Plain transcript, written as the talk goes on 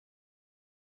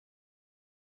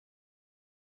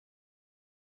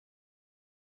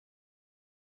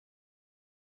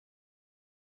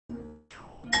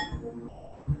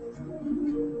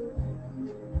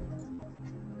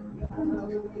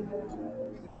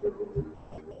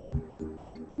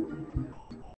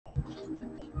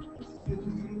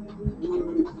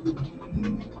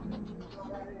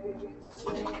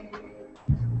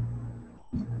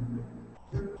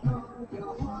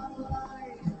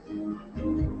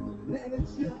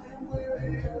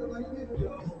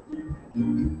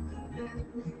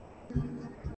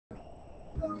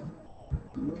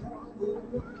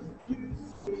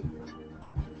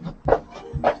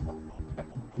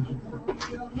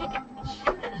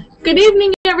Good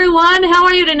evening, everyone. How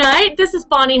are you tonight? This is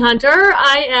Bonnie Hunter.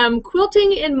 I am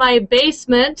quilting in my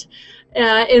basement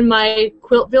in my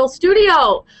Quiltville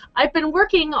studio. I've been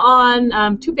working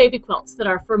on 2 baby quilts that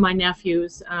are for my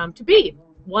nephews to be.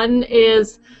 One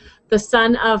is the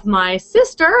son of my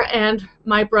sister and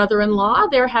my brother-in-law.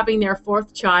 They're having their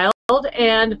 4th child,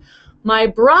 and my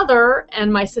brother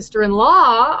and my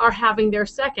sister-in-law are having their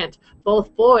 2nd.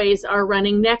 Both boys are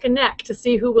running neck and neck to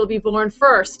see who will be born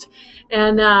first.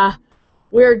 And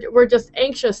we're just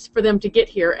anxious for them to get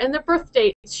here. And the birth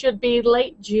dates should be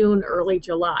late June, early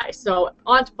July. So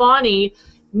Aunt Bonnie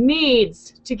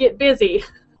needs to get busy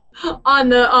on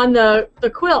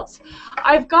the quilts.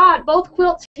 I've got both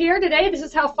quilts here today. This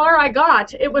is how far I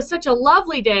got. It was such a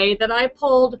lovely day that I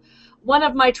pulled one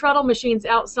of my treadle machines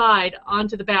outside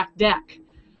onto the back deck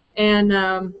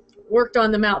and worked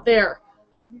on them out there.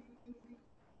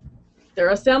 They're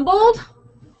assembled.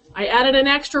 I added an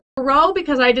extra row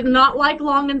because I did not like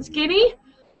long and skinny,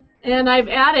 and I've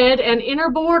added an inner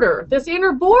border. This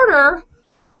inner border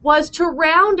was to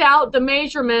round out the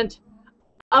measurement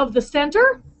of the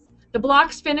center. The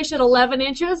blocks finish at 11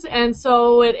 inches, and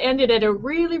so it ended at a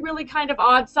really kind of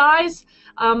odd size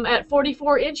at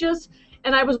 44 inches.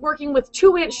 And I was working with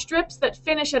 2-inch strips that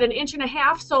finish at 1.5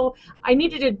 inches, so I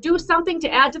needed to do something to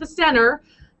add to the center,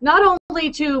 not only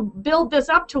to build this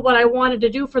up to what I wanted to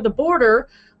do for the border,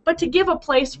 but to give a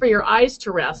place for your eyes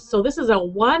to rest. So this is a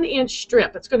 1-inch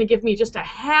strip. It's going to give me just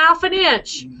 1/2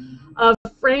 inch of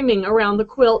framing around the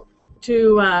quilt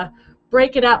to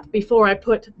break it up before I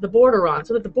put the border on,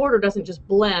 so that the border doesn't just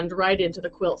blend right into the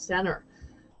quilt center.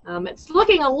 It's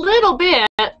looking a little bit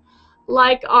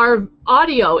like our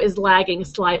audio is lagging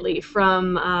slightly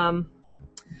from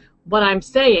what I'm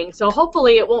saying, so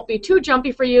hopefully it won't be too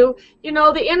jumpy for you. You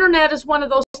know, the internet is one of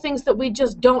those things that we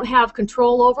just don't have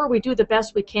control over. We do the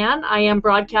best we can. I am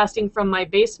broadcasting from my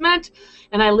basement,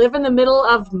 and I live in the middle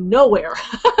of nowhere.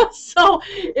 So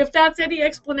if that's any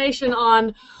explanation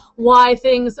on why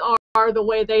things are the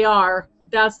way they are,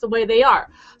 that's the way they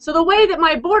are. So the way that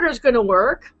my border is going to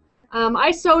work, I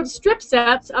sewed strip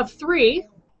sets of 3.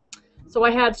 So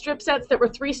I had strip sets that were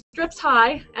 3 strips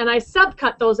high, and I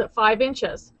subcut those at 5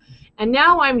 inches. And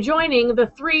now I'm joining the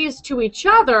 3s to each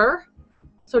other,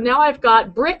 so now I've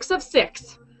got bricks of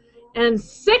 6. And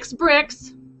 6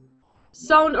 bricks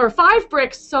sewn, or 5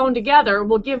 bricks sewn together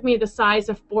will give me the size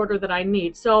of border that I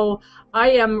need. So I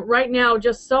am right now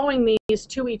just sewing these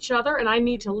to each other, and I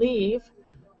need to leave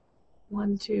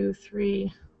 1, 2,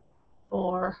 3,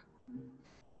 4,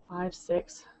 5,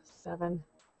 6, 7,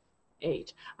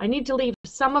 8. I need to leave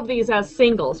some of these as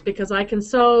singles because I can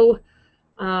sew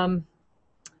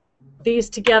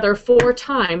these together 4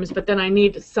 times, but then I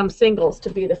need some singles to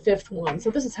be the 5th one.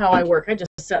 So this is how I work. I just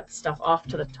set stuff off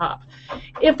to the top.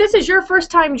 If this is your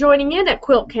first time joining in at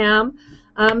Quilt-Cam,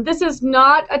 this is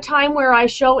not a time where I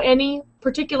show any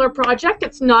particular project.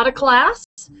 It's not a class.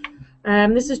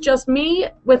 This is just me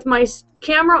with my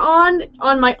camera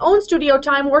on my own studio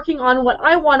time, working on what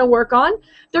I want to work on.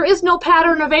 There is no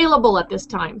pattern available at this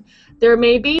time. There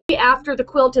may be after the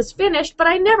quilt is finished, but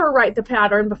I never write the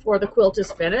pattern before the quilt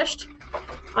is finished.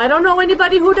 I don't know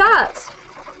anybody who does.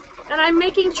 And I'm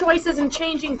making choices and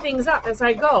changing things up as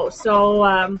I go.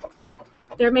 So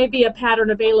there may be a pattern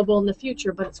available in the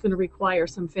future, but it's going to require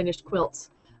some finished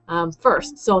quilts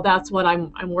first. So that's what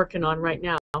I'm working on right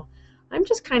now. I'm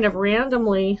just kind of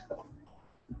randomly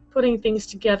putting things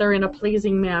together in a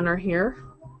pleasing manner here.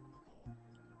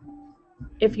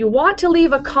 If you want to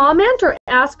leave a comment or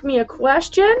ask me a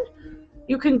question,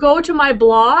 you can go to my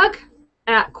blog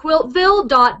at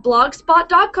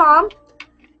quiltville.blogspot.com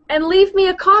and leave me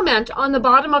a comment on the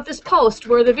bottom of this post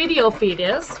where the video feed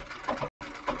is.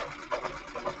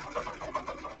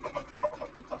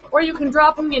 Or you can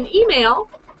drop me an email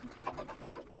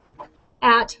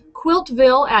at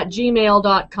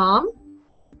quiltville@gmail.com.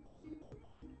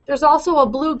 There's also a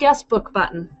blue guest book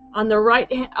button on the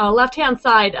left-hand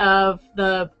side of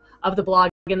the blog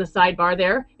in the sidebar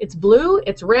there. It's blue,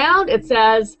 it's round, it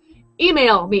says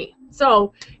email me.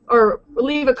 So, or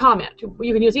leave a comment.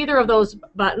 You can use either of those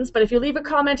buttons, but if you leave a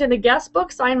comment in the guest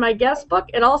book, sign my guest book,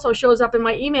 it also shows up in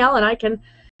my email and I can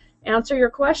answer your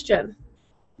question.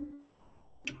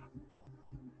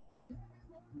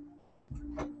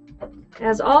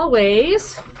 As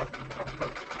always,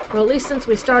 or at least since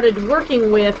we started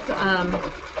working with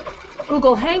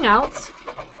Google Hangouts,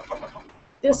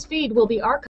 this feed will be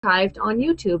archived on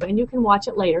YouTube and you can watch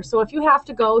it later. So if you have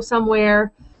to go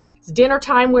somewhere, it's dinner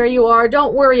time where you are,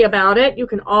 don't worry about it. You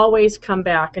can always come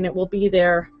back and it will be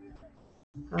there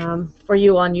for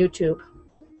you on YouTube.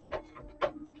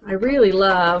 I really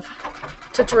love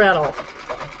to dreidel.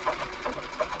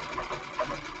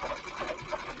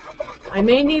 I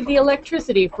may need the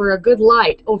electricity for a good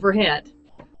light overhead,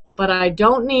 but I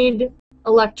don't need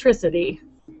electricity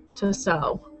to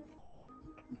sew.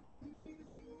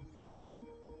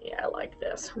 Yeah, I like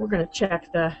this. We're going to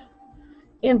check the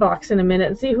inbox in a minute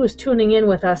and see who's tuning in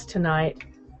with us tonight.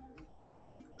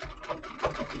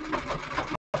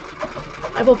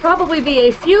 I will probably be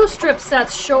a few strip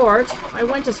sets short. I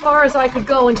went as far as I could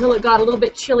go until it got a little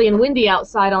bit chilly and windy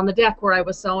outside on the deck where I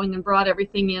was sewing and brought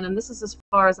everything in, and this is as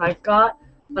far as I've got.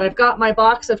 But I've got my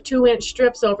box of 2-inch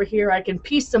strips over here. I can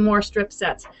piece some more strip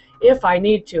sets if I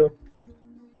need to.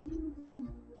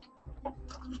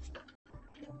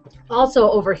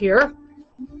 Also over here,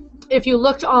 if you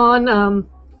looked on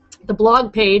the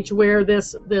blog page where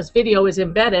this video is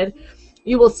embedded,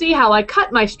 you will see how I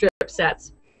cut my strip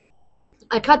sets.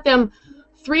 I cut them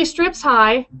 3 strips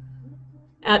high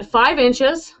at 5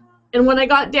 inches, and when I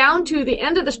got down to the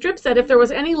end of the strip set, if there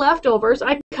was any leftovers,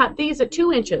 I cut these at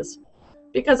 2 inches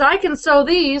because I can sew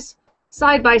these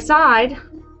side by side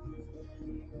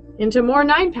into more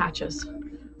 9 patches.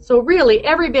 So really,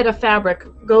 every bit of fabric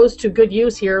goes to good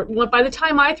use here. By the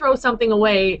time I throw something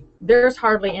away, there's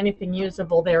hardly anything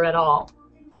usable there at all.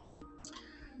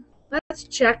 Let's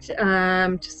check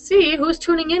to see who's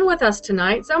tuning in with us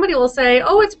tonight. Somebody will say,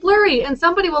 oh, it's blurry, and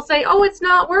somebody will say, oh, it's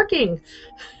not working.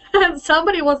 And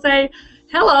somebody will say,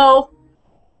 hello.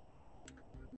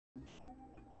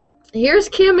 Here's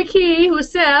Kim McKee, who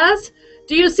says,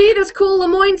 do you see this cool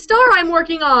Lemoyne star I'm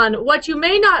working on? What you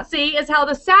may not see is how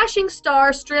the sashing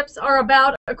star strips are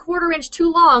about 1/4 inch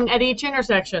too long at each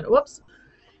intersection. Whoops.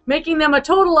 Making them a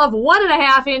total of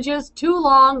 1.5 inches too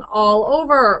long all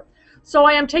over. So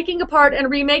I am taking apart and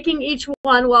remaking each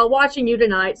one while watching you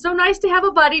tonight. So nice to have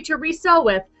a buddy to resew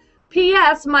with.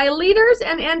 P.S. My leaders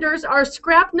and enders are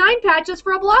scrap 9 patches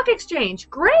for a block exchange.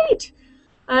 Great!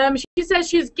 She says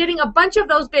she's getting a bunch of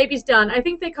those babies done. I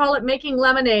think they call it making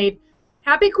lemonade.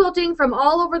 Happy quilting from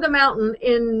all over the mountain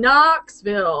in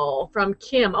Knoxville from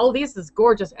Kim. Oh, this is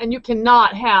gorgeous. And you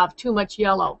cannot have too much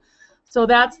yellow. So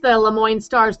that's the Lemoyne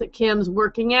stars that Kim's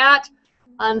working at.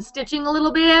 Unstitching a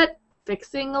little bit.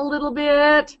 Fixing a little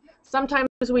bit. Sometimes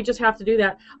we just have to do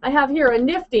that. I have here a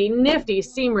nifty, nifty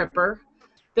seam ripper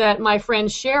that my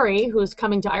friend Sherry, who's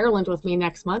coming to Ireland with me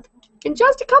next month, in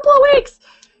just a couple of weeks,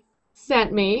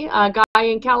 sent me. A guy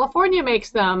in California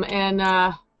makes them, and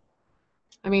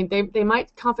I mean, they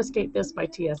might confiscate this by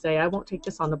TSA. I won't take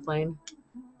this on the plane,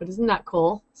 but isn't that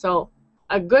cool? So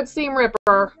a good seam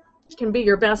ripper can be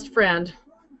your best friend.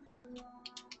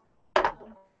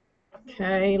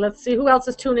 Okay, let's see who else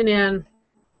is tuning in.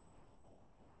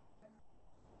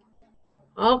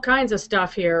 All kinds of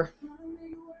stuff here.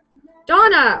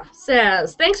 Donna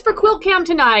says, thanks for Quilt-Cam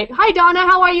tonight. Hi, Donna.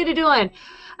 How are you doing?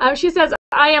 She says,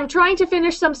 I am trying to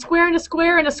finish some square and a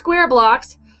square and a square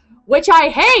blocks, which I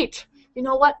hate. You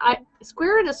know what?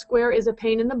 Square and a square is a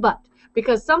pain in the butt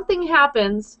because something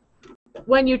happens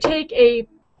when you take a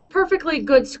perfectly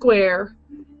good square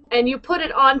and you put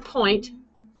it on point,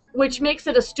 which makes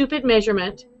it a stupid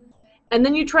measurement, and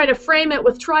then you try to frame it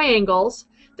with triangles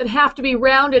that have to be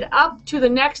rounded up to the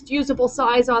next usable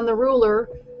size on the ruler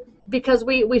because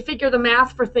we figure the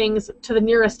math for things to the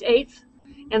nearest eighth,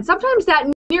 and sometimes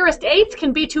that nearest eighth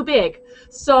can be too big.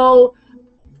 So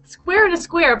square and a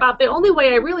square, about the only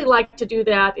way I really like to do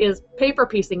that is paper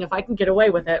piecing if I can get away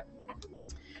with it.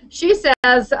 She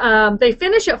says they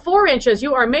finish at 4 inches.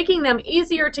 You are making them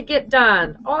easier to get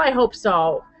done. Oh, I hope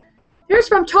so. Here's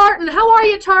from Tartan. How are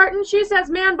you, Tartan? She says,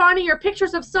 man, Bonnie, your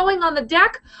pictures of sewing on the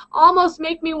deck almost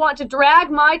make me want to drag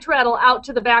my treadle out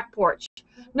to the back porch.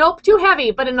 Nope, too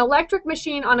heavy, but an electric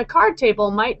machine on a card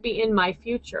table might be in my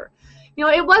future. You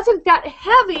know, it wasn't that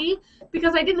heavy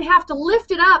because I didn't have to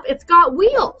lift it up. It's got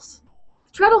wheels.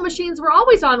 Treadle machines were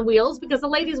always on wheels because the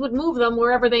ladies would move them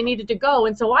wherever they needed to go,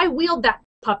 and so I wheeled that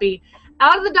puppy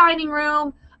out of the dining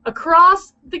room,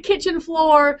 across the kitchen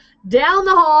floor, down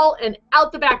the hall, and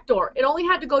out the back door. It only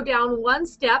had to go down 1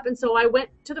 step, and so I went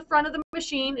to the front of the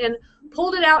machine and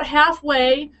pulled it out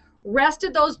halfway,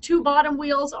 rested those 2 bottom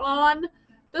wheels on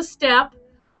the step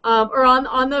or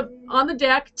on the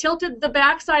deck, tilted the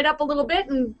back side up a little bit,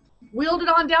 and wheeled it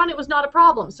on down. It was not a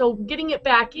problem. So getting it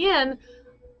back in,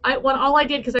 all I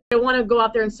did, because I want to go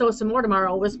out there and sew some more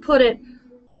tomorrow, was put it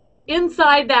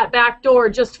inside that back door,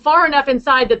 just far enough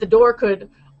inside that the door could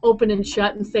open and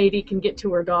shut and Sadie can get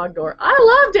to her dog door.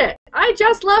 I loved it. I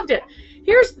just loved it.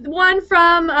 Here's one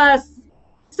from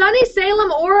sunny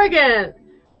Salem, Oregon.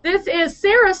 This is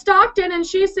Sarah Stockton, and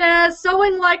she says,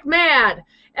 sewing like mad.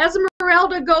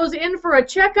 Esmeralda goes in for a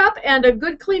checkup and a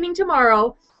good cleaning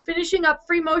tomorrow, finishing up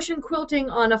free motion quilting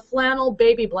on a flannel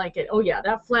baby blanket. Oh yeah,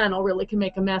 that flannel really can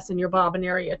make a mess in your bobbin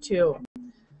area too.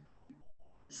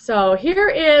 So here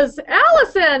is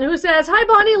Allison, who says, hi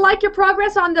Bonnie, like your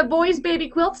progress on the boys' baby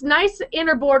quilts. Nice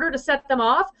inner border to set them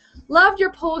off. Loved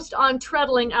your post on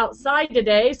treadling outside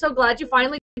today. So glad you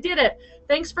finally did it.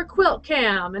 Thanks for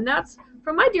Quilt-Cam. And that's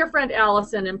from my dear friend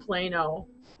Allison in Plano.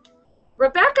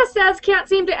 Rebecca says, can't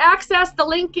seem to access the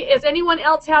link. Is anyone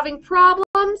else having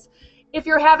problems? If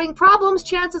you're having problems,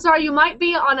 chances are you might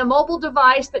be on a mobile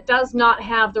device that does not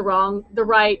have the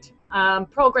right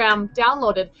program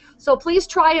downloaded. So please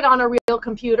try it on a real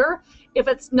computer. If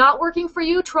it's not working for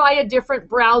you, try a different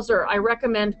browser. I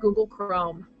recommend Google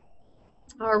Chrome.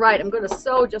 All right, I'm going to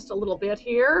sew just a little bit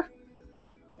here.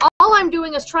 All I'm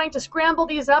doing is trying to scramble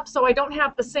these up so I don't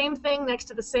have the same thing next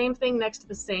to the same thing next to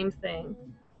the same thing.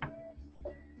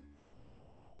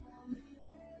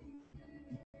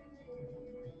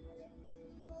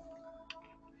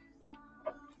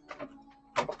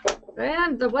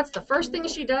 And what's the first thing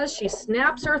she does? She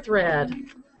snaps her thread.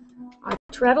 I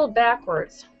treadled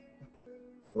backwards.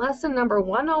 Lesson number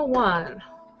 101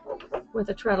 with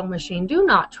a treadle machine. Do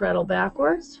not treadle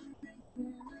backwards.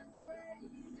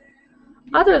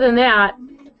 Other than that,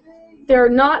 they're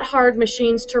not hard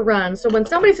machines to run. So when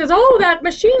somebody says, oh, that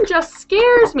machine just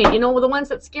scares me, you know, the ones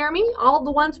that scare me, all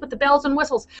the ones with the bells and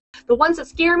whistles. The ones that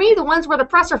scare me, the ones where the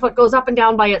presser foot goes up and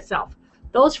down by itself.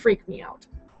 Those freak me out.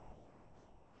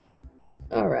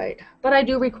 All right, but I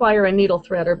do require a needle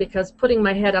threader because putting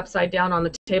my head upside down on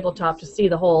the tabletop to see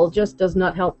the hole just does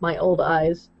not help my old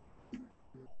eyes.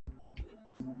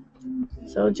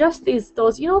 So just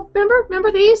those, you know,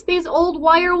 remember these old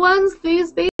wire ones,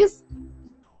 these,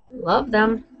 love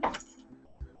them.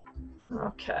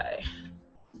 Okay,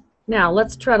 now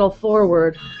let's treadle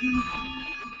forward.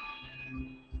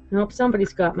 Nope,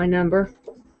 somebody's got my number.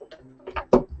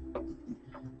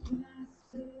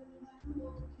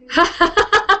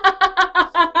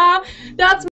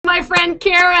 That's my friend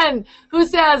Karen, who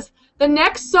says the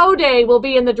next sew day will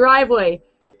be in the driveway.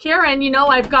 Karen, you know,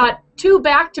 I've got 2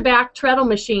 back-to-back treadle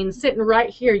machines sitting right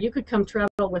here. You could come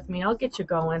treadle with me. I'll get you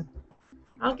going.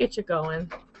 I'll get you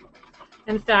going.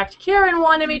 In fact, Karen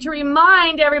wanted me to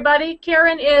remind everybody,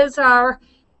 Karen is our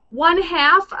one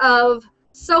half of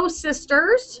Sew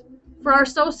Sisters for our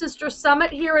Sew Sisters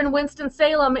Summit here in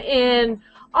Winston-Salem in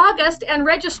August, and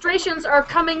registrations are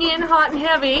coming in hot and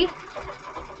heavy.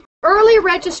 Early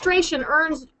registration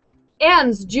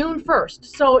ends June 1st.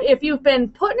 So if you've been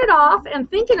putting it off and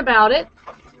thinking about it,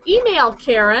 email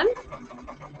Karen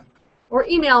or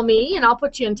email me and I'll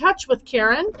put you in touch with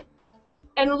Karen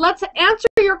and let's answer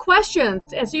your questions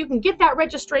and so you can get that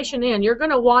registration in. You're going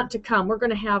to want to come. We're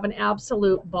going to have an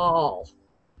absolute ball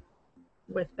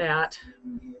with that.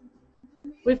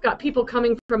 We've got people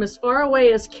coming from as far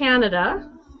away as Canada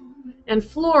and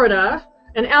Florida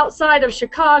and outside of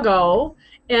Chicago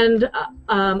and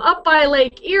up by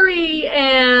Lake Erie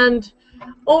and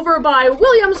over by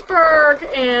Williamsburg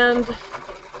and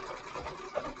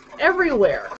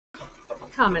everywhere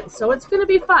coming. So it's going to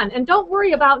be fun. And don't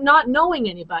worry about not knowing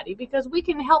anybody because we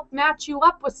can help match you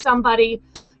up with somebody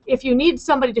if you need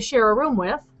somebody to share a room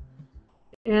with.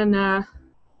 And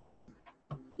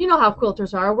you know how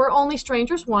quilters are. We're only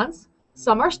strangers once.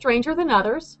 Some are stranger than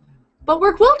others. But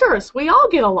we're quilters. We all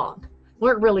get along.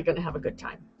 We're really going to have a good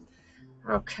time.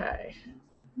 Okay.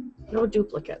 No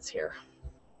duplicates here.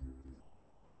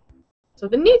 So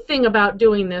the neat thing about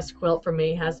doing this quilt for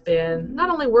me has been not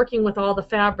only working with all the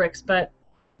fabrics, but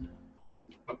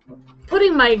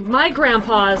putting my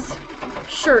grandpa's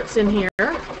shirts in here.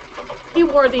 He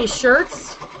wore these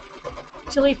shirts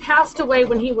till he passed away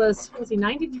when he was he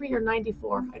 93 or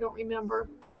 94? I don't remember.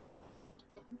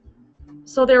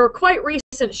 So they were quite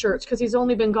recent shirts because he's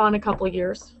only been gone a couple of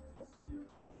years.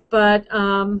 But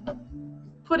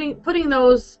putting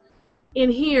those in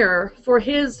here for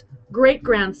his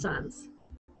great-grandsons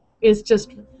is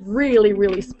just really,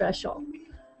 really special.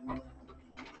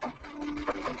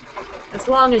 As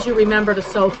long as you remember to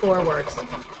sew forwards.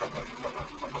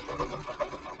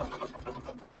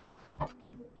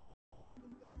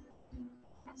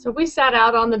 So we sat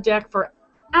out on the deck for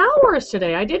hours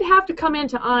today. I did have to come in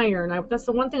to iron. That's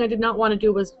the one thing I did not want to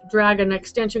do, was drag an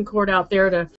extension cord out there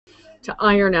to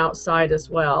iron outside as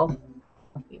well.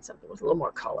 Need something with a little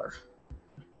more color.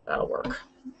 That'll work.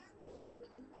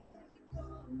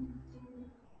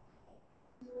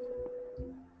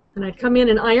 And I'd come in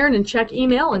and iron and check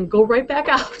email and go right back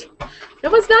out.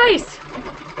 It was nice.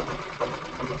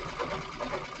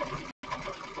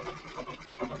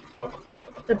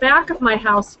 The back of my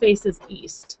house faces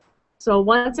east. So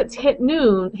once it's hits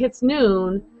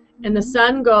noon, and the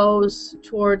sun goes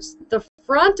towards the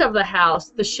front of the house,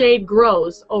 the shade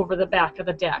grows over the back of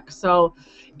the deck. So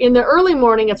in the early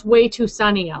morning, it's way too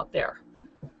sunny out there.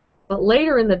 But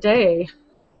later in the day,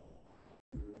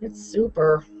 it's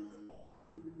super.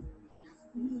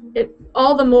 It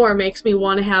all the more makes me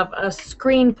want to have a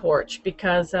screen porch,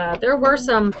 because there were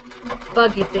some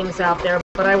buggy things out there,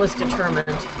 but I was determined.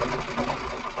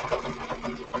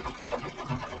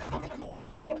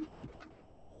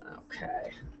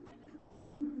 Okay.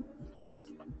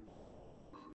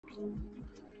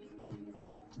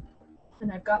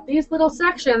 And I've got these little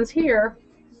sections here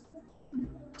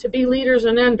to be leaders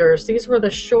and enders. These were the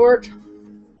short.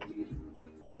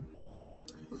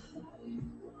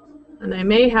 And I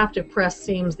may have to press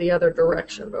seams the other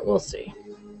direction, but we'll see.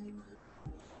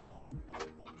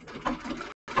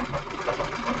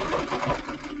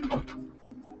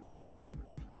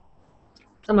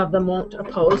 Some of them won't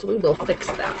oppose. We will fix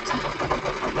that.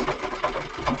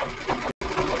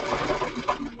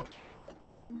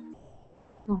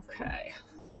 Okay.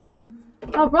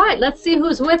 All right, let's see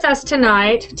who's with us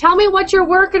tonight. Tell me what you're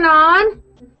working on.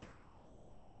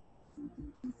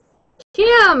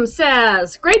 Kim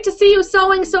says, great to see you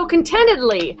sewing so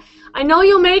contentedly. I know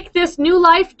you'll make this new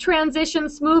life transition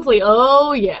smoothly.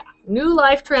 Oh, yeah, new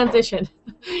life transition.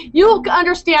 You'll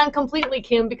understand completely,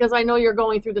 Kim, because I know you're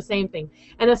going through the same thing.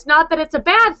 And it's not that it's a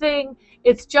bad thing,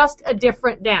 it's just a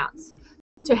different dance.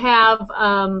 To have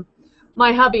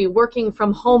my hubby working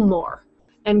from home more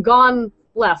and gone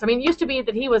less. I mean, it used to be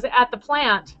that he was at the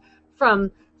plant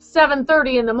from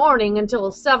 7:30 in the morning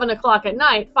until 7 o'clock at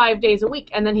night, 5 days a week,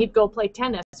 and then he'd go play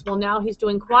tennis. Well, now he's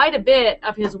doing quite a bit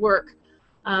of his work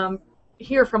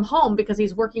here from home, because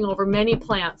he's working over many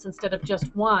plants instead of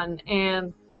just one,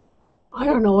 and I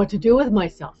don't know what to do with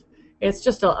myself. It's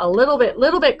just a little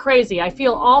bit crazy. I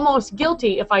feel almost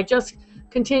guilty if I just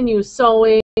continue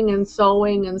sewing and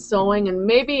sewing and sewing, and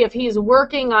maybe if he's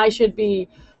working, I should be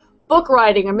book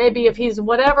writing, or maybe if he's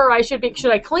whatever, I should be.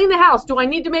 Should I clean the house? Do I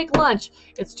need to make lunch?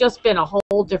 It's just been a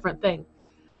whole different thing.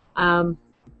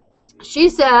 She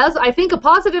says, I think a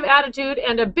positive attitude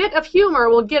and a bit of humor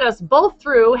will get us both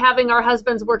through having our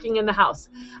husbands working in the house.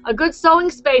 A good sewing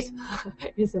space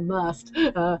is a must.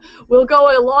 Will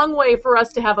go a long way for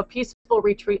us to have a peaceful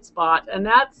retreat spot. And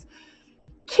that's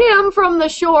Kim from the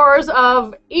shores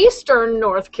of eastern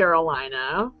North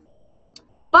Carolina.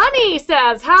 Bunny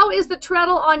says, how is the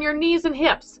treadle on your knees and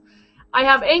hips? I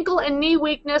have ankle and knee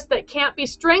weakness that can't be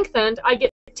strengthened. I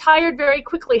get tired very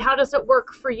quickly. How does it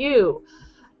work for you?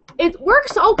 It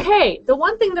works okay. The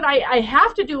one thing that I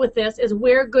have to do with this is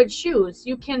wear good shoes.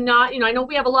 You cannot, I know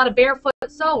we have a lot of barefoot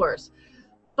sewers,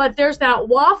 but there's that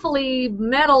waffly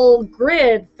metal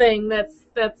grid thing that's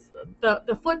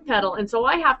the foot pedal, and so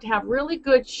I have to have really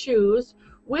good shoes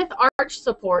with arch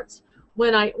supports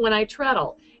when I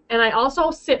treadle. And I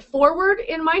also sit forward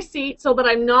in my seat so that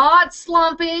I'm not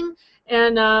slumping,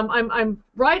 and I'm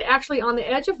right actually on the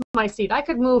edge of my seat. I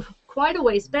could move quite a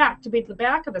ways back to be at the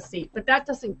back of the seat, but that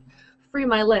doesn't free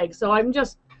my legs. So I'm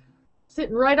just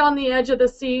sitting right on the edge of the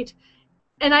seat,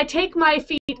 and I take my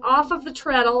feet off of the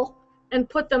treadle and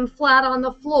put them flat on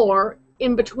the floor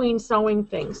in between sewing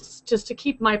things, just to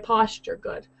keep my posture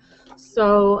good.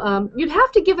 So you'd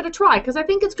have to give it a try, because I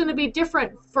think it's going to be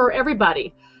different for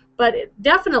everybody. But it's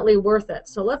definitely worth it.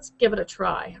 So let's give it a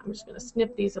try. I'm just going to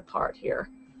snip these apart here.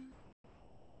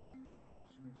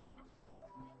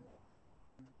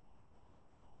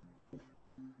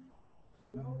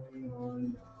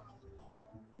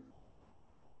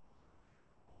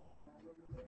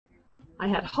 I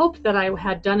had hoped that I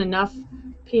had done enough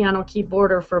piano key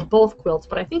border for both quilts,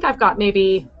 but I think I've got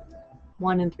maybe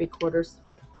 1 3/4.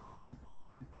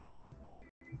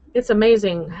 It's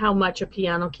amazing how much a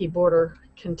piano key border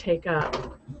can take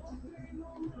up.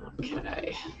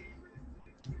 Okay.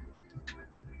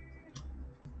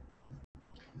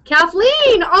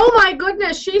 Kathleen, oh my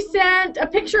goodness, she sent a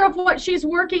picture of what she's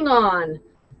working on.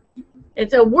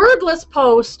 It's a wordless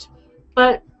post,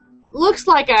 but looks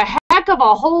like a heck of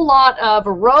a whole lot of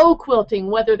row quilting,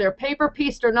 whether they're paper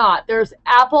pieced or not. There's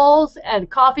apples and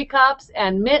coffee cups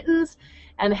and mittens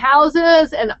and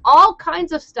houses and all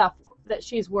kinds of stuff that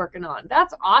she's working on.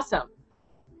 That's awesome.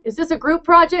 Is this a group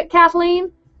project,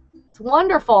 Kathleen? It's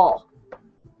wonderful.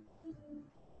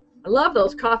 I love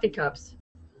those coffee cups.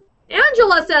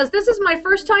 Angela says, this is my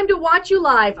first time to watch you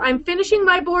live. I'm finishing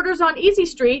my borders on Easy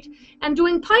Street and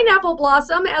doing pineapple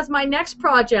blossom as my next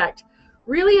project.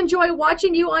 Really enjoy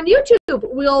watching you on YouTube.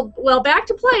 Well, back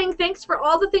to playing. Thanks for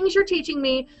all the things you're teaching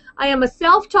me. I am a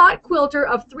self-taught quilter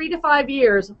of 3 to 5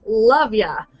 years. Love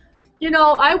ya. You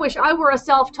know, I wish I were a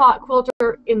self-taught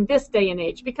quilter in this day and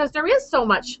age because there is so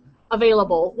much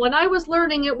available. When I was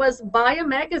learning, it was buy a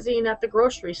magazine at the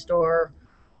grocery store.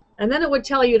 And then it would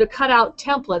tell you to cut out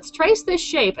templates, trace this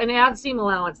shape, and add seam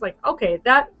allowance. Like, okay,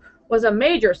 that was a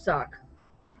major suck.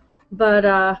 But,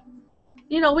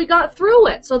 you know, we got through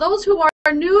it. So those who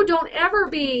are new, don't ever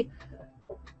be,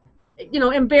 you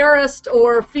know, embarrassed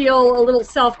or feel a little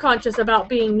self-conscious about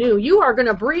being new. You are going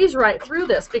to breeze right through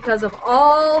this because of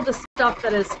all the stuff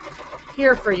that is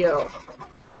here for you.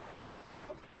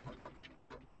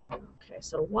 Okay,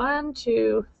 so 1,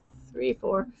 2, 3,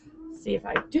 4. See if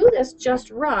I do this just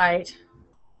right.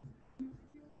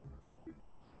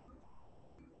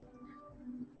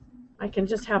 I can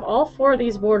just have all 4 of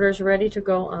these borders ready to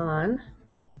go on.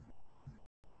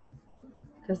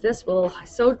 Because this will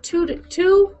sew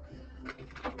two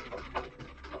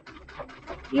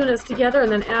units together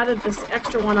and then added this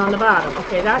extra one on the bottom.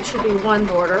 Okay, that should be 1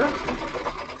 border.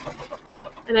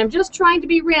 And I'm just trying to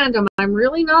be random. I'm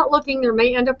really not looking. There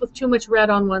may end up with too much red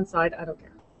on one side. I don't care.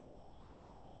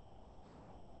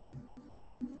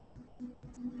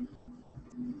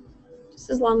 Just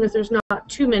as long as there's not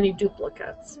too many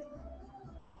duplicates.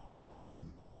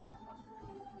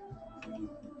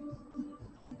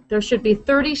 There should be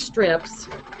 30 strips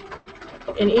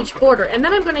in each border. And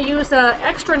then I'm going to use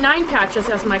extra 9 patches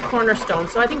as my cornerstone.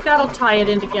 So I think that'll tie it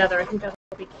in together. I think that'll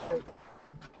be cute.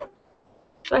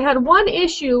 So I had one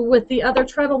issue with the other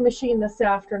treadle machine this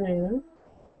afternoon.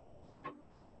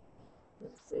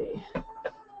 Let's see.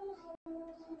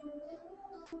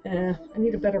 I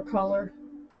need a better color.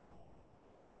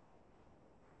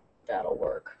 That'll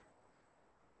work.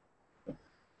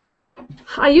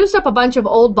 I used up a bunch of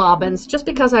old bobbins just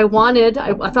because I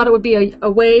thought it would be a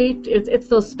way, it's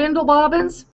those spindle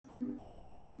bobbins.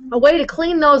 A way to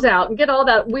clean those out and get all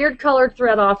that weird colored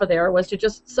thread off of there was to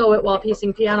just sew it while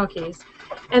piecing piano keys.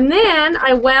 And then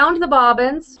I wound the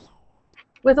bobbins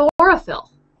with Aurifil.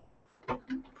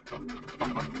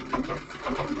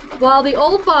 While the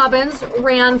old bobbins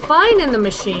ran fine in the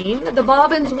machine, the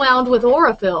bobbins wound with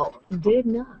Aurifil did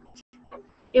not.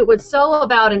 It would sew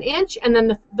about 1 inch, and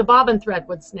then the bobbin thread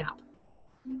would snap.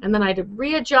 And then I'd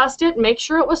readjust it, make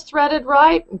sure it was threaded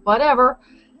right, whatever,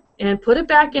 and put it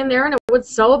back in there, and it would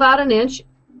sew about 1 inch,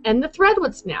 and the thread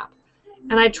would snap.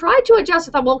 And I tried to adjust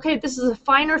it. I thought, well, okay, this is a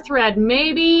finer thread.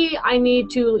 Maybe I need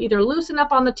to either loosen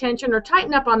up on the tension or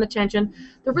tighten up on the tension.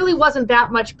 There really wasn't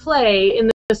that much play in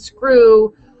the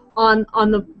screw on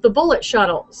the bullet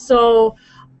shuttle. So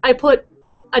I put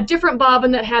a different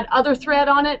bobbin that had other thread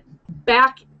on it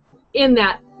back in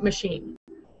that machine,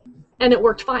 and it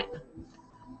worked fine.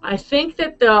 I think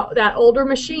that that older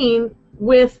machine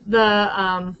with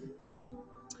the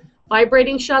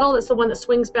vibrating shuttle, that's the one that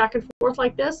swings back and forth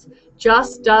like this,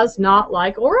 just does not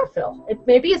like Aurifil.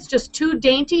 Maybe it's just too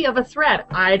dainty of a thread.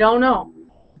 I don't know.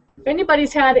 If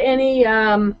anybody's had any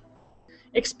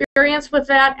experience with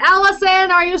that, Allison,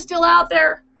 are you still out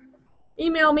there?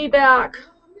 Email me back,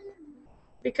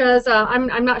 because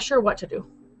I'm not sure what to do.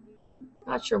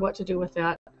 Not sure what to do with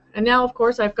that. And now, of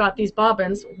course, I've got these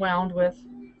bobbins wound with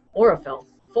Aurifil,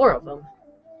 4 of them.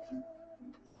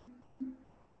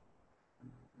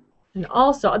 And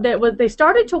also, they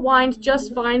started to wind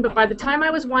just fine, but by the time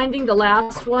I was winding the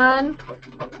last one,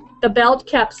 the belt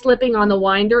kept slipping on the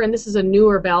winder, and this is a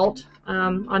newer belt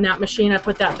on that machine. I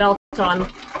put that belt on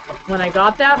when I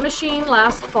got that machine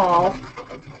last fall.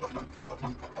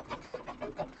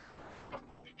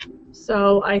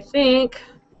 So I think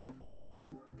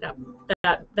that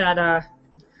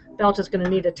belt is going to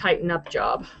need a tighten up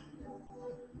job.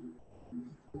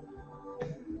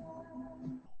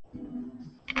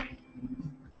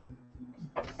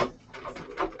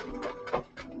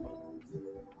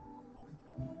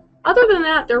 Other than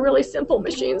that, they're really simple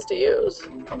machines to use.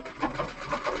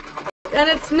 And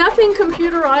it's nothing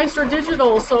computerized or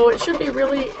digital, so it should be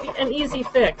really an easy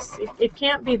fix. It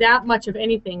can't be that much of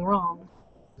anything wrong.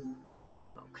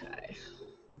 Okay.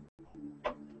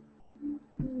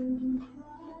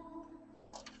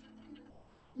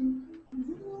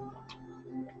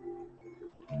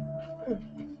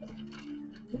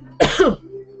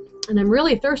 And I'm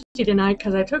really thirsty tonight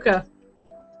because I took a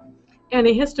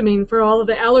antihistamine for all of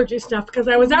the allergy stuff because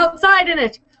I was outside in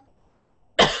it.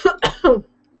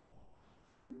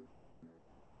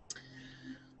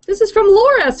 This is from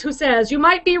Loris, who says, you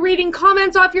might be reading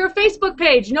comments off your Facebook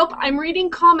page. Nope, I'm reading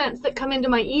comments that come into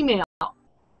my email.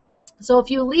 So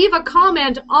if you leave a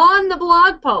comment on the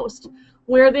blog post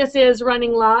where this is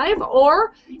running live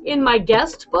or in my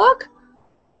guest book,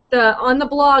 on the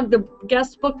blog, the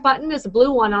guest book button is a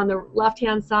blue one on the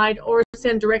left-hand side, or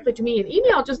send directly to me an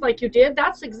email just like you did.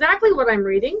 That's exactly what I'm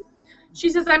reading. She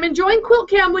says, I'm enjoying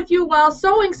Quilt-Cam with you while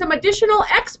sewing some additional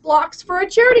X blocks for a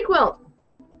charity quilt.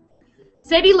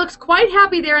 Sadie looks quite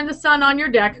happy there in the sun on your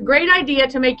deck. Great idea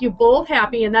to make you both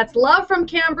happy, and that's love from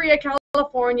Cambria,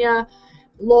 California,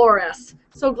 Loris.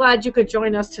 So glad you could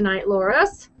join us tonight,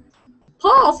 Loris.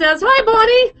 Paul says, hi,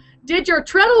 Bonnie. Did your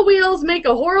treadle wheels make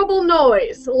a horrible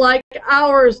noise like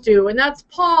ours do? And that's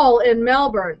Paul in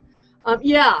Melbourne.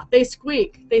 Yeah, they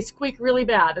squeak. They squeak really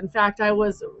bad. In fact, I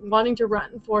was wanting to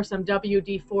run for some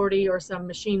WD-40 or some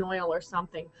machine oil or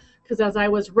something, because as I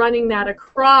was running that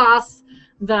across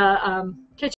the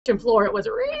kitchen floor, it was,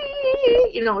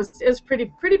 you know, it was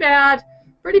pretty bad,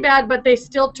 but they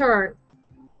still turn.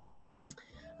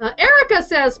 Erica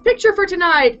says, picture for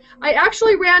tonight. I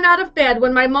actually ran out of bed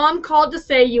when my mom called to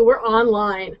say you were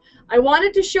online. I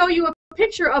wanted to show you a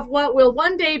picture of what will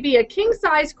one day be a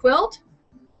king-size quilt.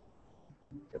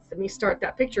 Let me start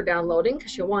that picture downloading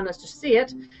because you'll want us to see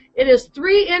it. It is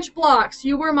 3-inch blocks.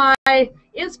 You were my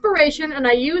inspiration, and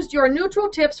I used your neutral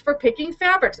tips for picking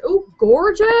fabrics. Oh,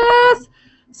 gorgeous!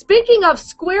 Speaking of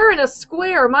square in a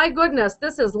square, my goodness,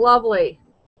 this is lovely.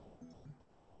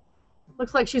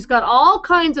 Looks like she's got all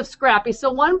kinds of scrappy.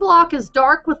 So one block is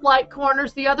dark with light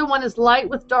corners. The other one is light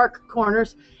with dark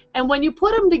corners. And when you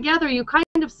put them together, you kind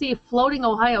of see floating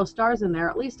Ohio stars in there.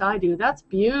 At least I do. That's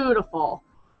beautiful.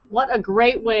 What a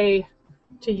great way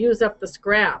to use up the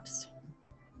scraps.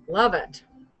 Love it.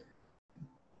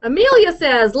 Amelia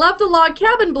says, love the log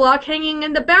cabin block hanging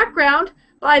in the background.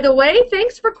 By the way,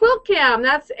 thanks for Quilt-Cam.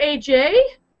 That's AJ.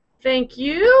 Thank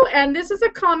you. And this is a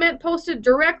comment posted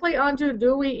directly onto,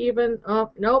 do we even,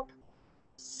 oh, nope.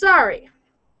 Sorry.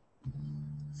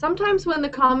 Sometimes when the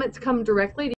comments come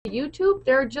directly to YouTube,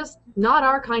 they're just not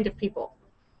our kind of people.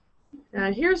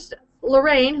 And here's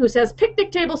Lorraine, who says,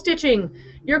 picnic table stitching.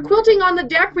 Your quilting on the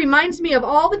deck reminds me of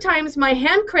all the times my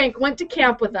hand crank went to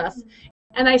camp with us,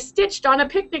 and I stitched on a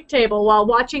picnic table while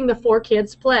watching the 4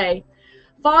 kids play.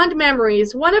 Fond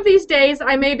memories. One of these days,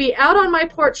 I may be out on my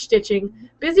porch stitching,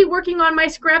 busy working on my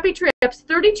scrappy trips,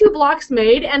 32 blocks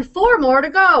made, and 4 more to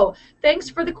go. Thanks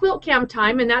for the Quilt-Cam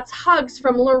time, and that's hugs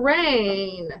from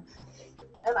Lorraine.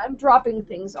 And I'm dropping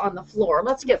things on the floor.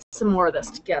 Let's get some more of this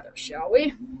together, shall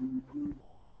we?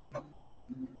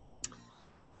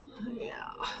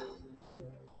 Yeah.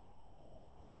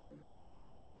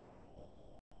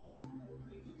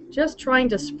 Just trying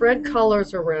to spread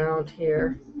colors around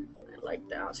here. I like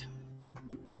that.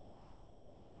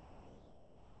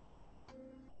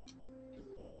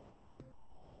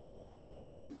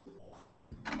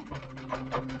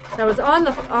 I was on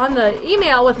the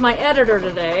email with my editor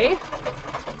today,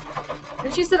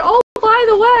 and she said, "Oh, by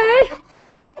the way,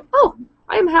 oh,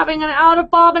 I'm having an out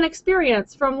of bobbin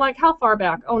experience." From like how far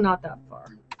back? Oh, not that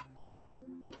far.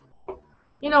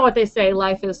 You know what they say,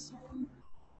 life is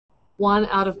one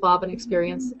out of bobbin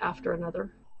experience after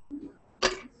another.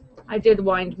 I did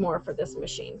wind more for this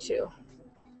machine too.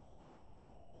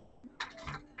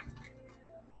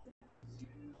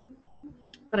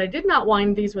 But I did not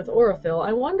wind these with Aurifil.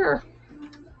 I wonder,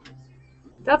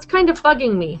 that's kind of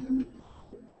bugging me.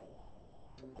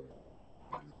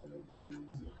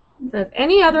 That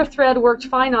any other thread worked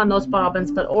fine on those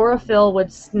bobbins, but Aurifil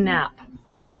would snap.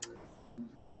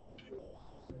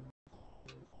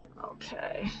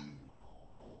 Okay.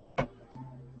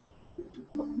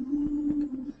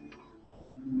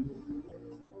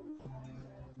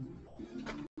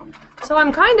 So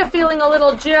I'm kind of feeling a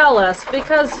little jealous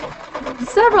because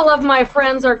several of my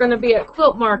friends are going to be at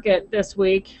Quilt Market this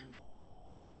week.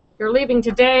 You're leaving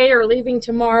today or leaving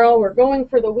tomorrow or going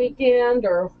for the weekend,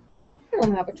 or I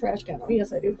don't have a trash can. Oh,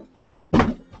 yes, I do.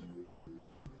 And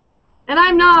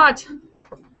I'm not.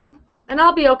 And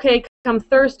I'll be okay come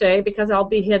Thursday because I'll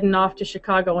be heading off to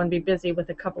Chicago and be busy with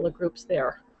a couple of groups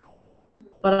there.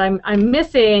 But I'm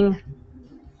missing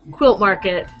Quilt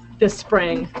Market this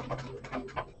spring.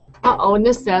 Uh-oh, and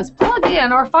this says, plug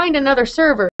in or find another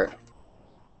server.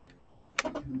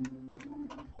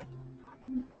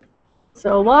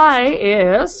 So why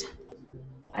is,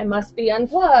 I must be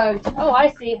unplugged. Oh,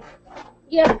 I see.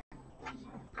 Yeah.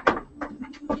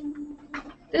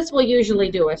 This will usually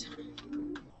do it.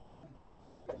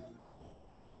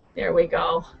 There we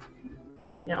go.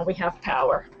 Now we have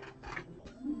power.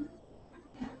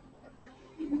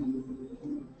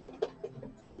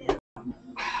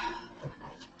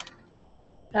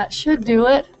 That should do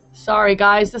it. Sorry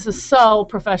guys, this is so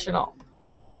professional.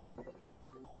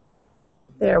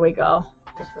 There we go.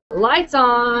 Lights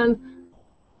on.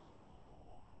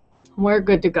 We're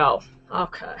good to go.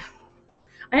 Okay.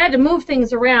 I had to move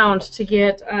things around to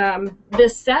get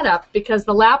this set up because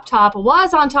the laptop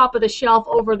was on top of the shelf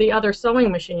over the other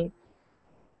sewing machine.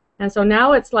 And so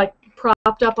now it's like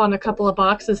propped up on a couple of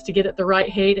boxes to get it the right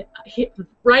height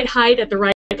at the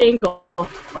right angle.